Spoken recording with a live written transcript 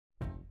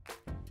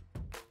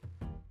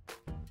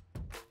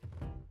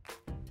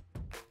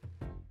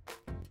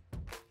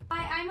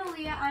I'm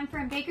Aliah. I'm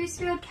from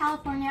Bakersfield,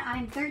 California.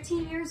 I'm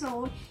 13 years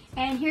old,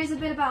 and here's a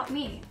bit about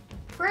me.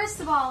 First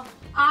of all,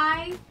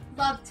 I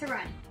love to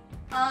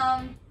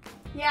run.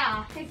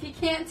 Yeah, if you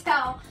can't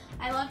tell,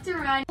 I love to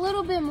run. A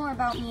little bit more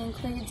about me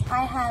includes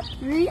I have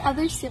 3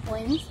 other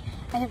siblings.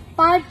 I have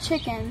 5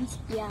 chickens,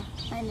 yeah,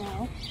 I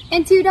know,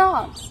 and 2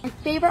 dogs. My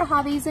favorite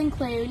hobbies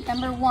include,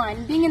 number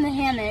 1, being in the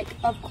hammock,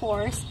 of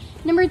course.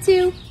 Number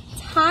 2,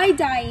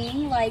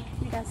 tie-dyeing, like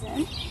who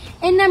doesn't?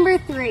 And number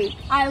 3,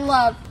 I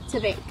love to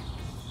bake.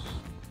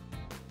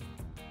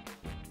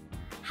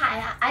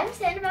 Hi, I'm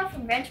Sanabel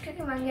from Rancho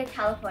Cucamonga,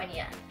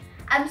 California.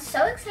 I'm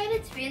so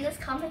excited to be in this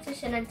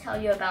competition and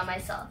tell you about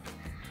myself.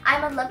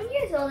 I'm 11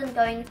 years old and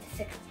going into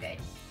 6th grade.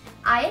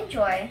 I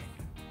enjoy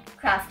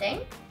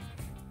crafting,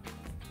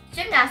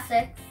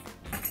 gymnastics,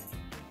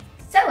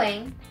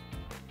 sewing,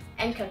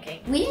 and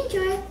cooking. We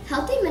enjoy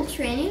healthy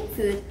Mediterranean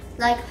food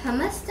like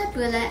hummus,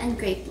 tabbouleh, and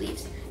grape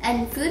leaves,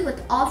 and food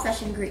with all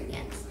fresh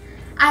ingredients.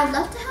 I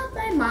love to help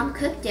my mom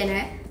cook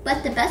dinner,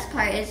 but the best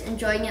part is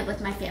enjoying it with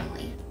my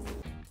family.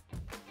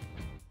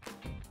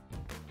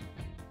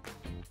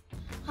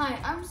 Hi,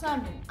 I'm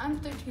Simon. I'm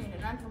 13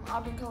 and I'm from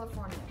Auburn,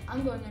 California.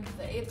 I'm going into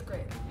the 8th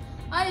grade.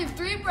 I have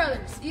 3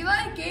 brothers,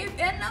 Eli, Gabe,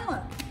 and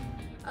Noah.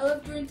 I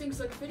love doing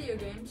things like video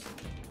games.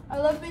 I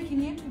love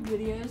making YouTube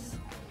videos.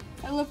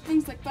 I love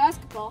things like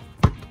basketball.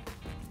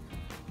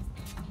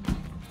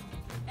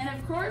 And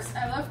of course,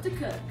 I love to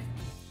cook.